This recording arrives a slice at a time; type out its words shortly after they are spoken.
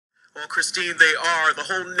Well, Christine, they are. The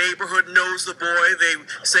whole neighborhood knows the boy. They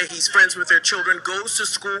say he's friends with their children, goes to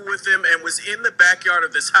school with them, and was in the backyard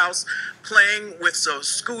of this house playing with a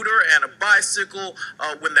scooter and a bicycle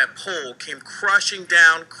when that pole came crashing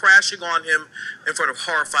on him in front of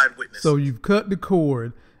horrified witnesses. So you've cut the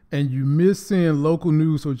cord and you miss seeing local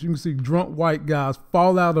news so that you can see drunk white guys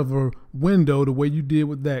fall out of a window the way you did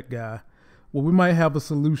with that guy. Well, we might have a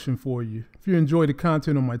solution for you. If you enjoy the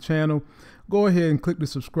content on my channel, go ahead and click the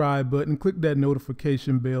subscribe button, click that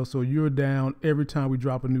notification bell so you're down every time we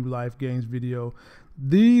drop a new Life Gains video.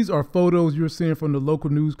 These are photos you're seeing from the local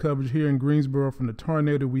news coverage here in Greensboro from the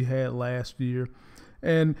tornado we had last year.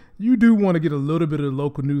 And you do want to get a little bit of the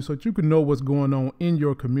local news so that you can know what's going on in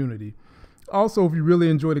your community. Also, if you really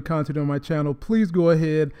enjoy the content on my channel, please go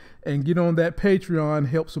ahead and get on that Patreon,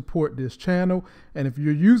 help support this channel. And if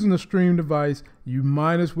you're using a stream device, you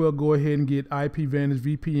might as well go ahead and get IPVanish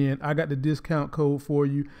VPN. I got the discount code for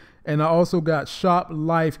you. And I also got Shop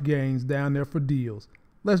Life Gains down there for deals.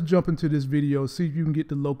 Let's jump into this video, see if you can get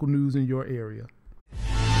the local news in your area.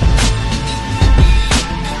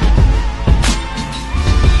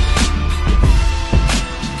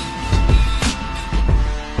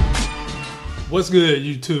 What's good,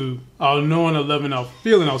 YouTube? All knowing, all loving, all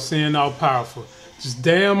feeling, all seeing, all powerful. Just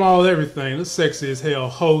damn all everything. The sexy as hell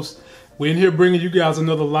host. We're in here bringing you guys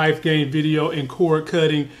another Life Gain video in cord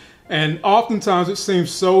cutting. And oftentimes it seems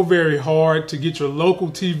so very hard to get your local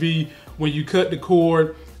TV when you cut the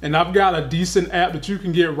cord. And I've got a decent app that you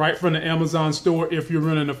can get right from the Amazon store if you're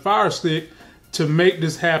running a Fire Stick to make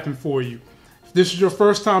this happen for you. If this is your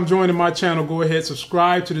first time joining my channel, go ahead,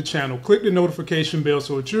 subscribe to the channel, click the notification bell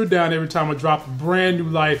so that you're down every time I drop a brand new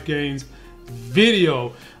Life Gains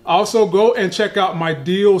video. Also, go and check out my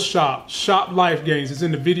deal shop, Shop Life Gains. It's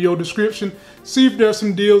in the video description. See if there's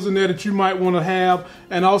some deals in there that you might want to have,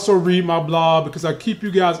 and also read my blog because I keep you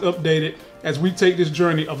guys updated as we take this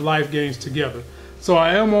journey of Life Gains together. So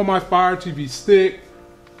I am on my Fire TV stick.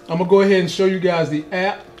 I'm gonna go ahead and show you guys the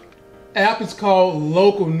app. App is called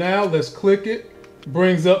Local Now. Let's click it.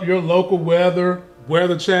 Brings up your local weather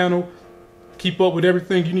channel. Keep up with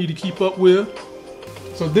everything you need to keep up with.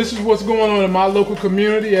 So this is what's going on in my local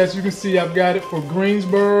community. As you can see, I've got it for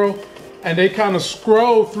Greensboro, and they kind of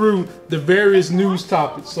scroll through the various news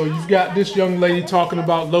topics. So you've got this young lady talking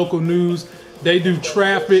about local news. They do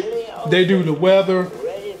traffic, they do the weather,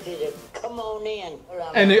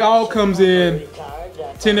 and it all comes in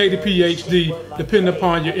 1080p HD depending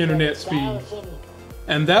upon your internet speed.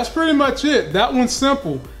 And that's pretty much it. That one's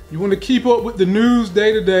simple. You want to keep up with the news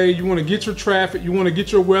day to day. You want to get your traffic. You want to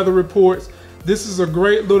get your weather reports. This is a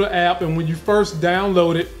great little app, and when you first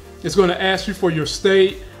download it, it's going to ask you for your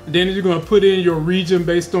state. Then you're going to put in your region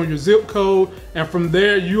based on your zip code, and from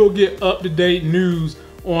there you'll get up-to-date news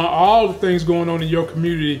on all the things going on in your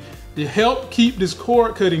community to help keep this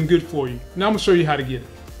cord cutting good for you. Now I'm going to show you how to get it.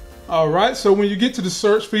 Alright, so when you get to the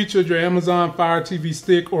search feature of your Amazon Fire TV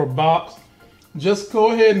stick or box, just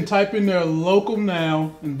go ahead and type in there Local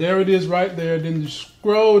Now, and there it is right there. Then you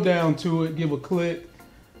scroll down to it, give a click,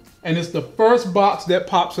 and it's the first box that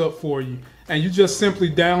pops up for you. And you just simply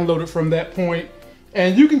download it from that point.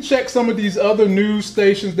 And you can check some of these other news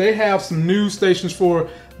stations. They have some news stations for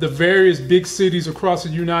the various big cities across the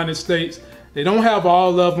United States. They don't have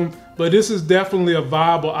all of them, but this is definitely a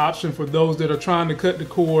viable option for those that are trying to cut the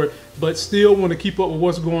cord but still want to keep up with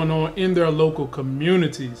what's going on in their local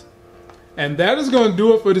communities. And that is going to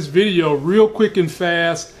do it for this video, real quick and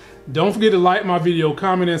fast. Don't forget to like my video,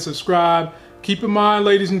 comment, and subscribe. Keep in mind,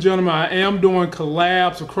 ladies and gentlemen, I am doing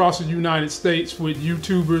collabs across the United States with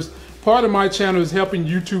YouTubers. Part of my channel is helping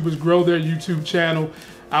YouTubers grow their YouTube channel.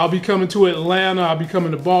 I'll be coming to Atlanta, I'll be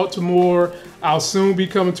coming to Baltimore, I'll soon be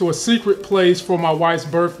coming to a secret place for my wife's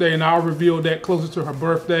birthday, and I'll reveal that closer to her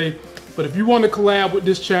birthday. But if you want to collab with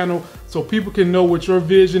this channel so people can know what your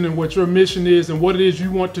vision and what your mission is and what it is you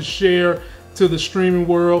want to share to the streaming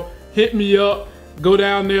world, hit me up, go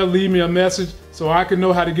down there, leave me a message so I can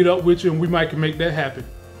know how to get up with you, and we might can make that happen.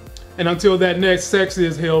 And until that next sexy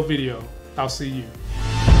as hell video, I'll see you.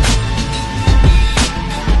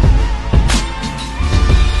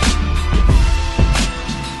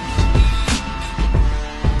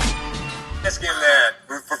 That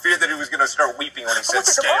for fear that he was going to start weeping when he said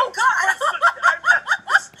scale. Oh God!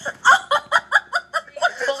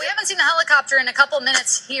 Well, we haven't seen a helicopter in a couple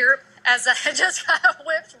minutes here, as I just got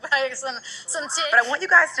whipped by some ticks. But I want you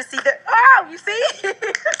guys to see that. Oh, you see? I'm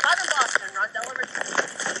in Boston, not Delaware.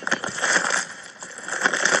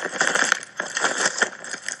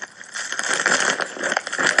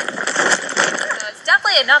 It's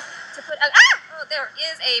definitely enough to put. Oh, there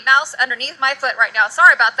is a mouse underneath my foot right now.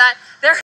 Sorry about that.